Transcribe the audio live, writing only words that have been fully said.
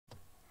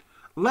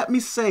let me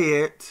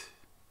say it.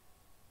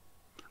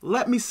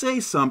 Let me say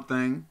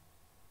something.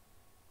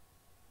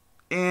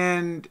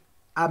 And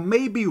I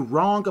may be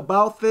wrong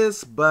about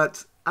this,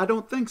 but I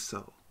don't think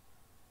so.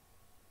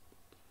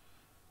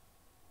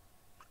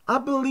 I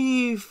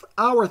believe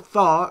our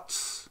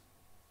thoughts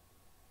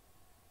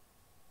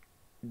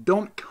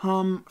don't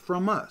come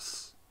from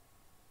us.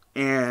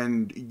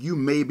 And you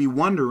may be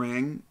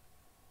wondering,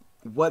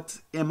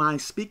 what am I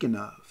speaking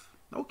of?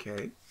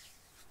 Okay.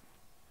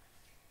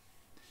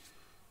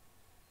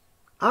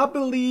 I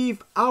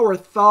believe our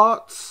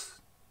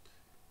thoughts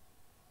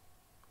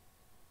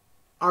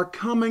are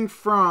coming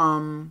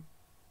from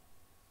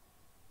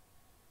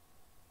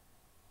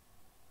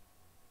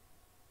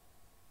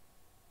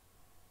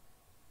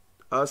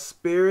a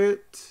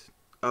spirit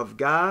of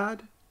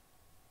God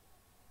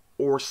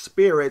or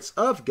spirits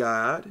of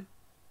God,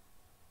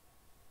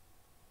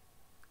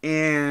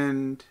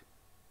 and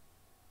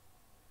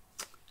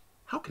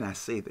how can I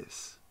say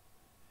this?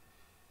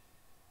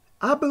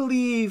 I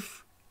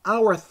believe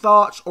our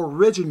thoughts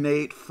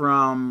originate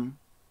from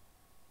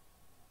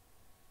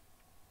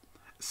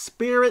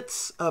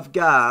spirits of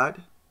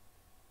God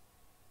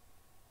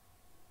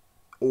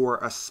or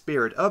a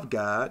spirit of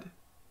God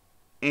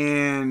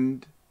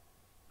and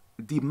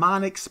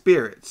demonic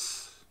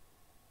spirits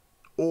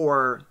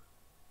or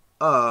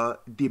a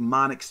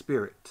demonic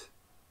spirit.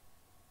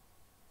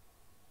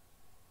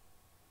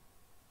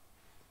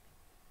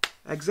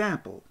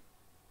 Example.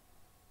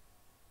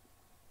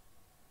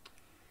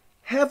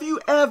 Have you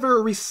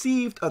ever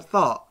received a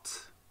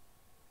thought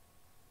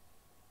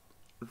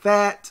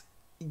that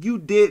you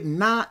did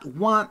not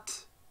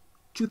want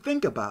to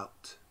think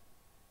about?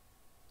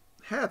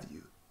 Have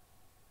you?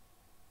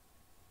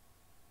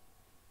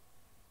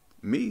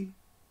 Me,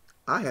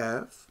 I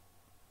have.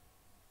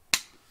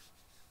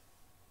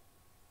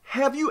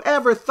 Have you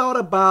ever thought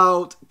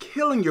about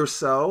killing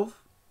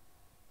yourself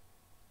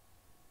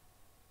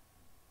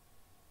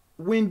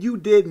when you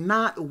did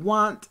not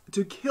want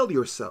to kill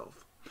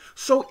yourself?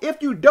 So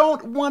if you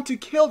don't want to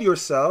kill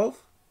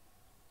yourself,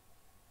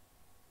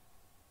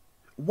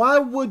 why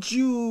would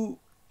you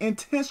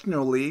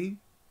intentionally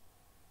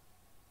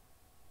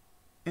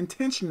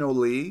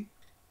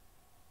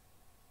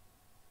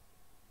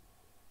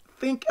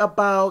think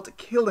about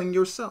killing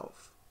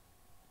yourself?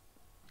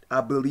 I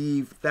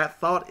believe that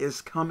thought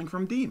is coming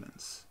from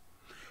demons.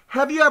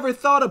 Have you ever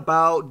thought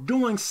about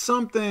doing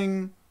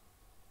something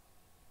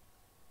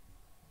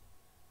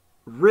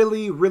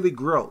really, really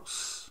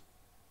gross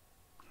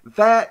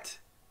that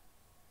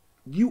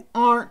you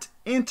aren't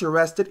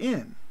interested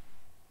in?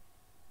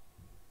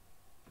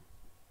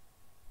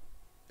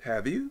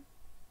 Have you?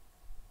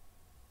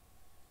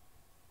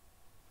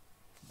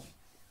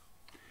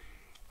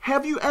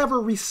 Have you ever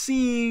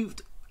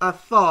received a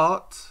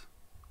thought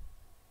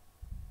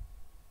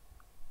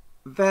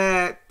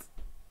that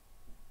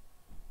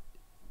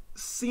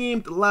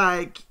seemed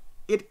like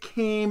it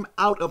came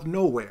out of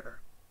nowhere,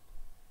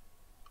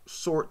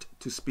 sort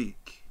to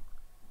speak?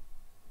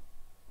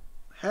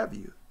 Have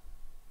you?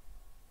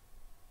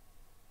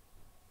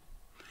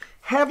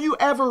 Have you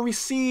ever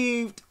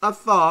received a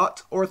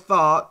thought or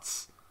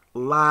thoughts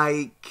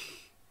like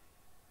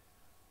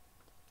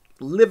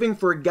living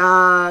for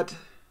God?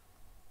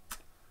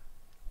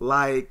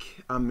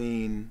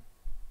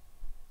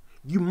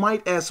 You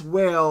might as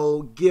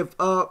well give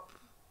up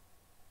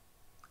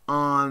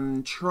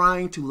on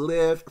trying to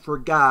live for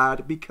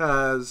God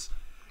because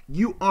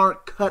you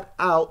aren't cut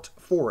out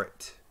for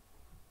it.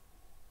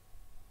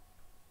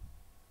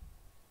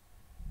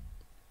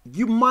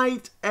 You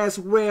might as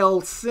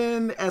well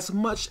sin as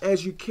much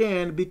as you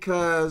can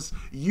because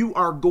you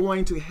are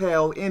going to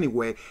hell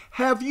anyway.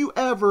 Have you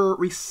ever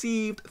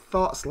received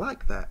thoughts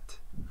like that?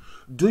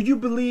 Do you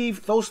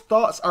believe those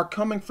thoughts are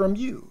coming from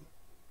you?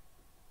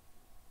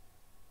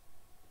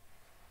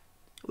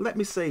 Let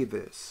me say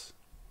this.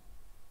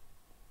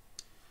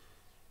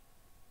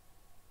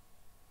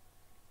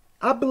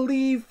 I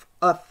believe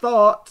a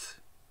thought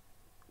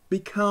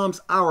becomes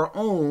our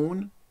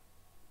own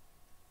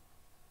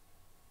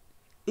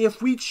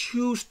if we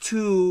choose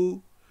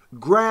to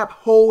grab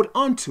hold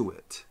onto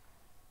it.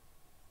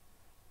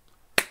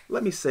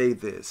 Let me say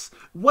this.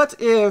 What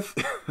if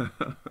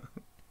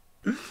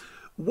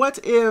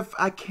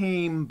I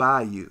came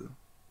by you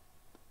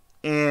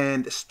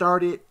and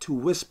started to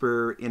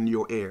whisper in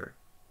your ear,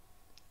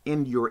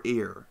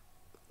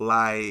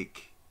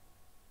 like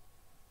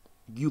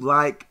you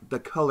like the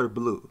color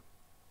blue?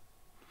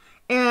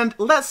 And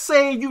let's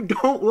say you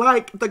don't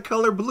like the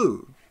color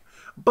blue,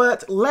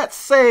 but let's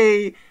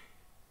say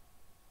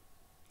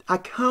I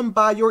come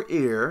by your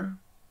ear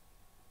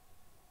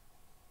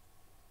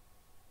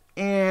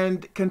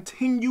and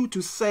continue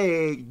to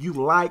say you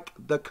like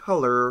the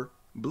color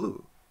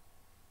blue.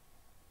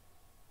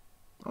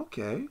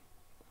 Okay.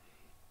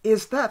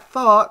 Is that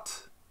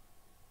thought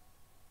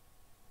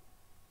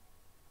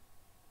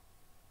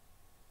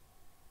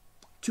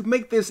to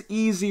make this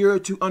easier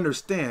to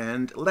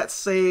understand? Let's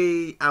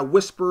say I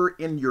whisper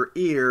in your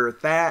ear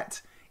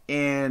that,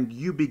 and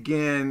you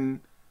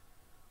begin,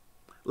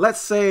 let's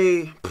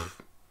say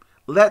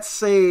let's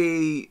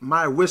say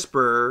my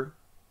whisper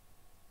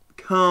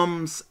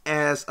comes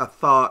as a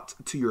thought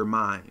to your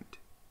mind.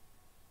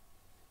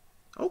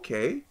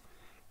 Okay,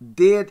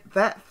 did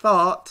that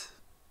thought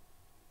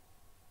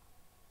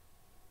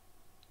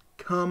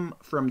come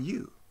from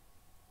you?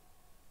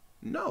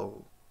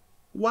 No.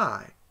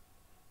 Why?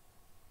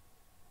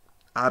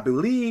 I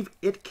believe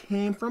it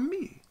came from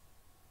me.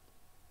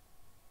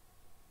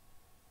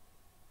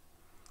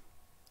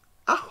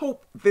 I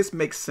hope this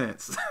makes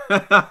sense.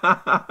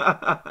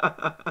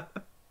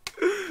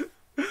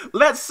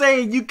 Let's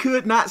say you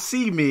could not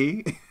see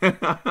me.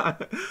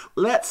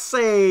 Let's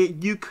say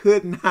you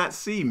could not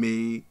see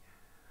me.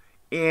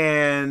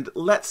 And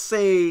let's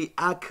say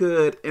I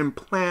could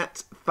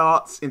implant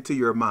thoughts into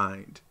your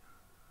mind.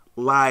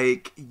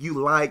 Like you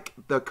like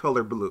the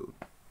color blue.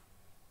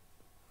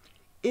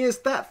 Is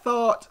that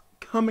thought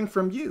coming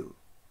from you?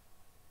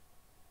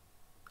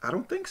 I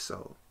don't think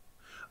so.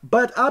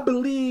 But I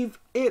believe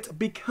it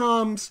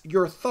becomes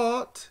your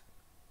thought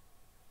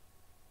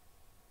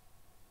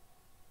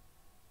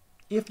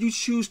if you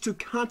choose to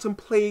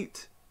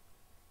contemplate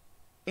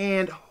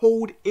and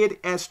hold it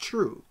as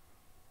true.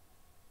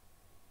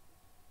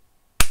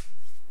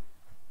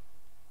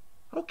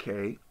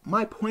 Okay,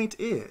 my point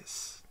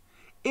is,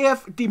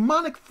 if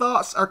demonic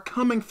thoughts are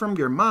coming from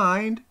your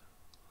mind,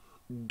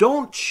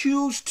 don't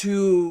choose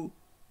to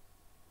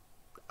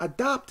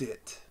adopt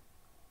it.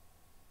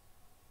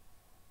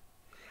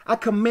 I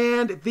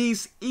command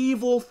these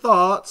evil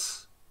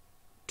thoughts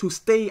to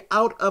stay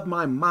out of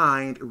my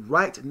mind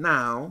right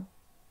now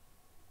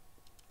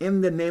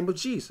in the name of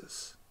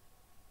Jesus.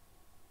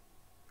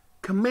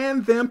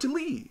 Command them to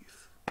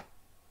leave.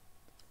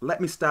 Let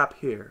me stop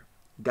here.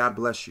 God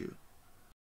bless you.